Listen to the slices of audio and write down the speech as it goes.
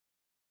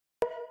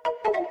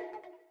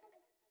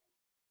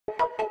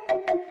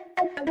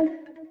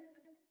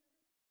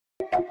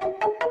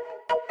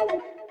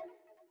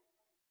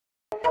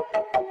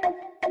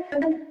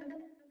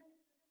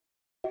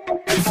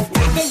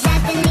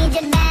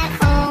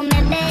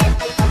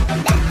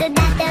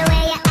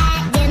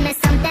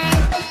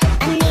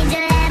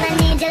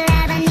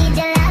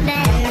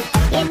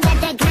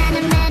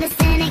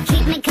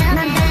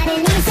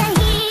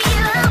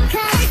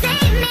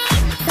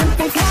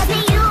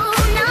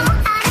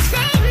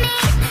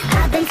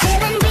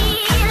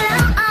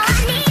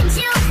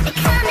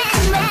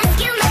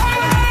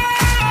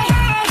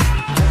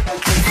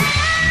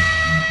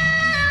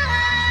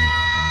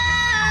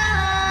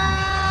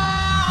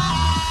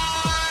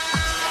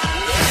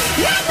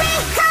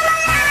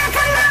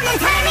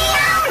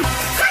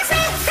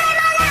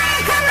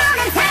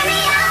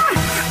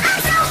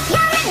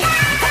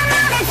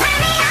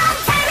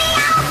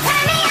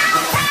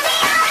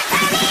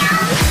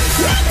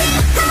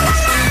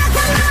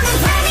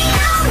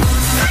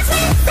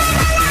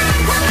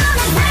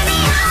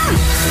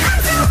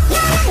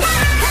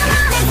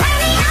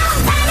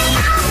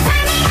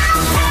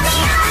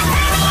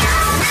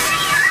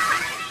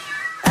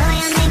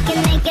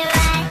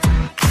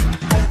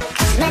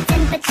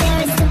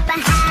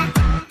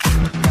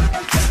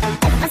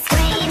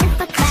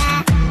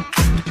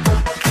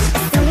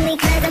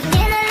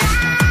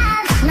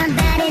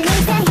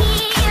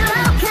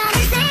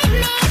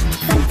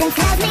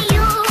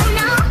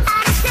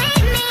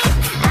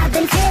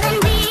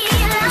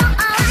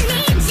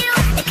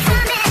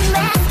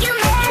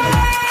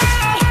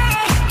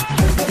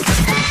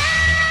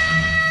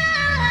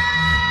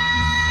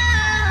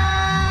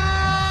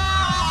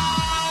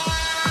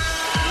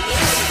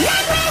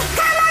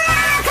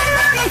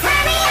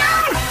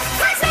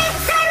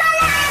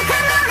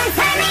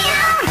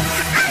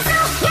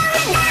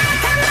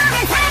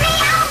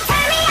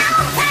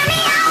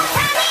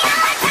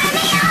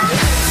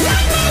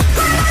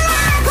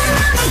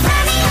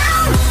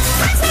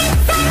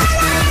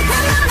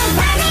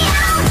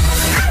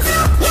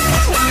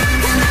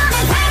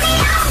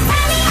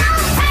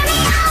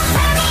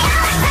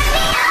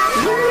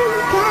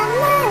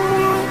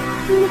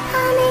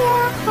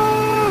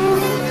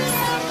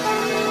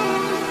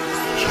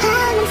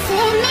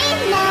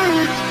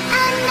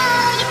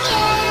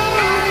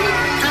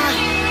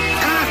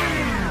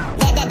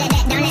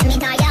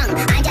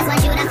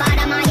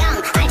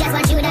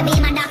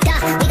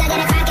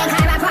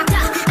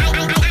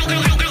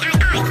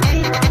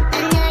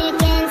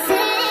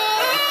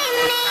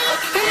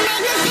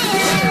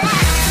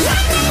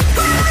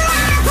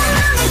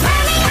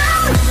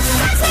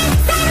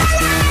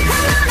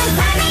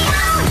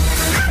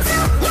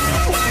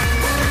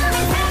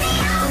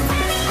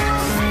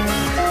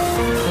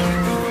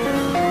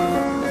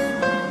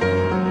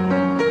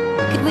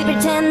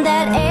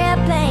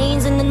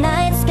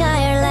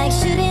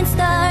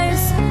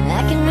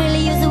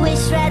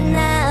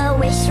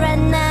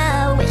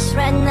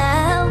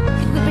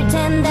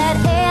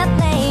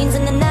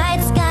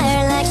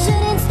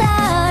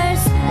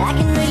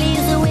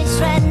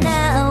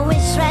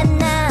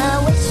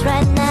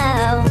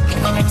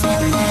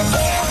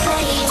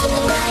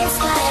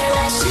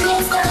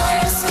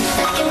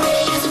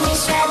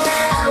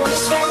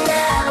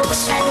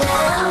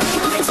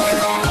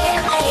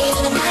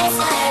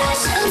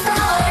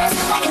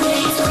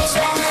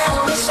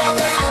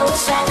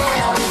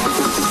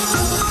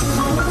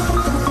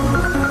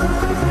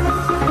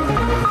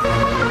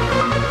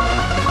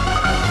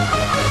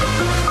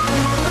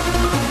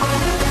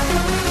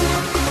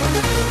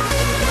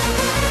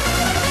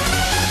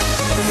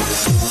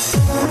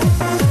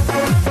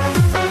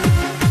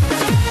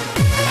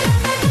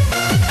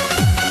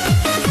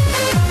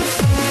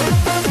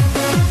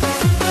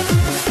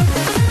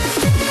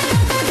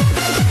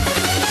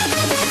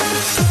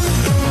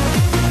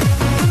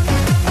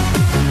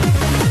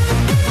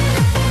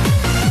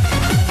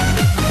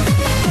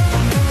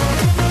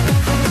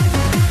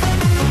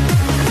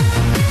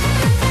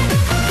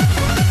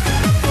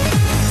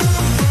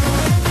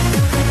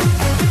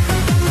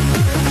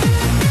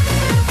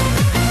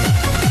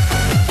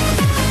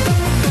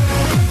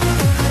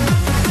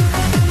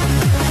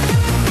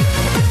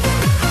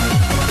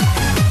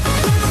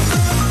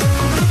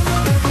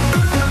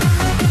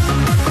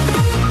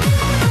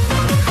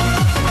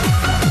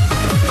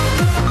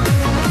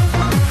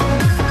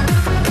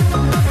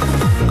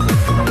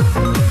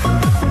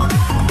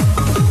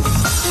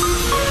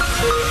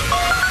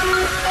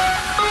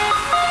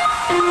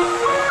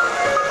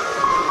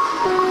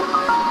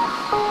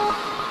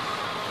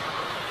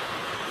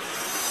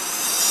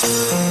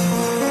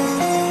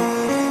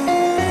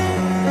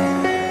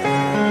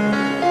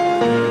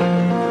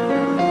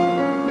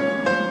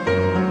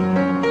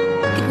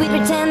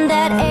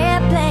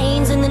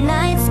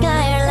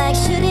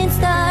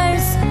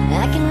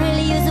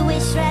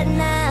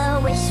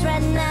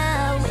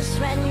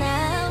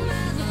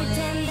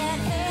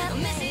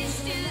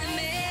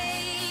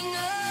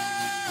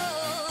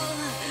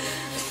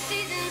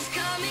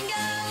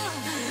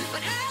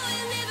But I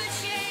will never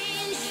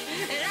change,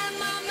 and I'm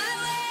on my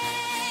way.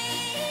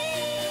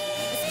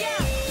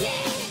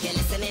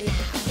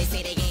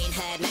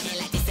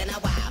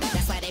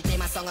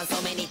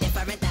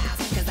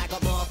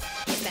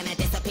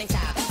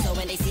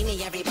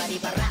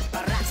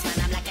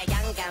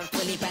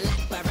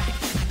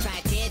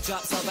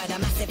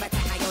 massive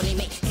attack. I only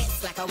make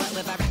hits like I work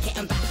with a racket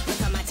and back.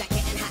 Look at my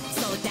jacket and hat,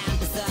 so down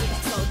berserk,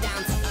 so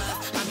down to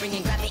earth. I'm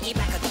bringing gravity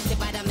back, adopted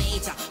by the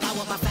major. I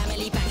want my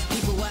family back.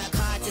 People work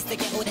hard just to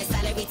get all their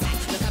salary tax.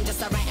 Look, I'm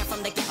just a writer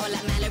from the ghetto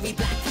like Mallory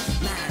Black.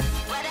 Man,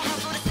 where the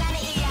hell's all the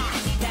sanity at?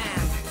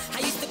 Damn, I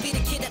used to be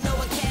the kid that no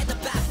one cared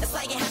about. That's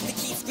why you have to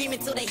keep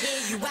screaming till they hear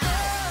you out.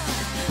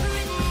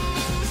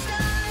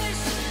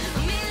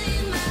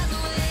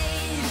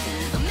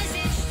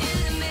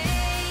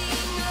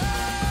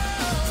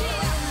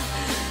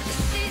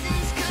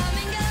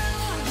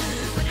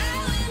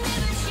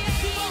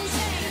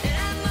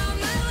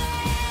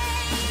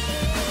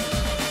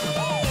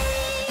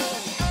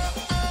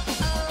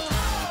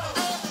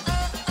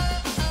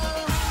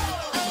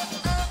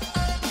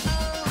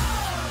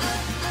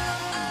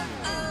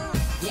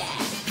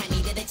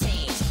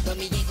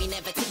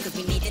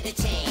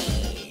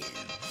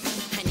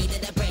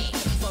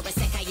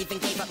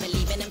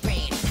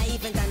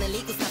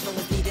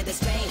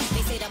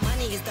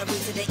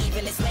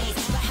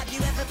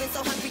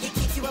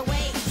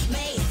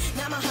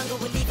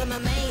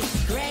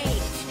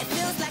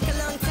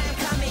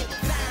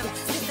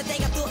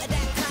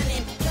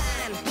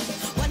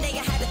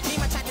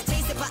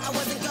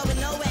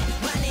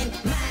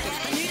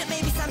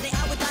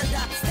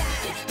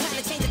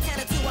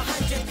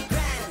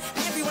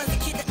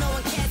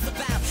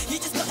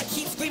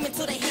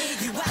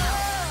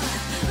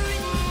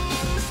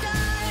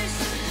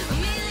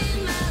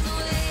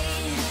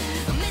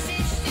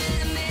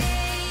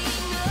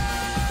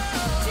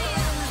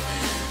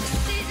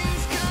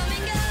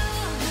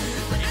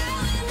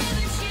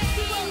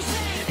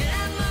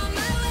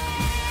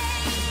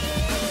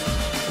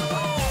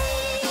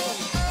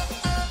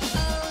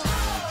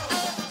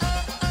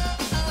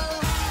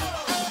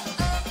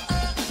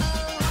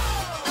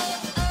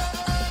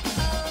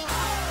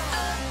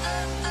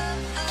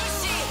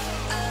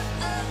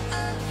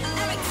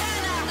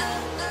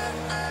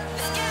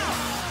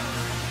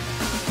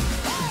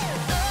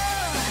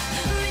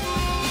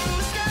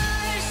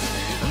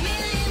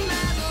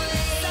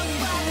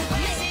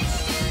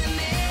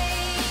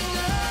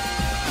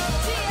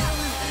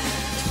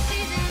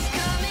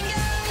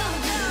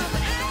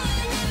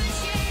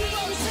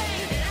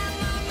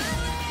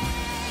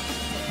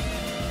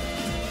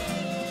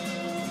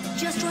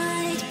 Just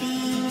right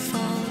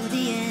before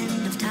the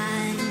end of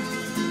time,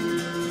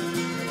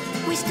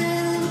 we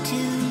stood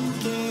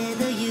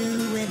together,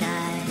 you and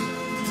I.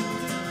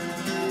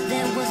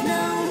 There was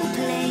no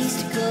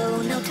place to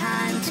go, no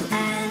time to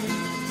ask.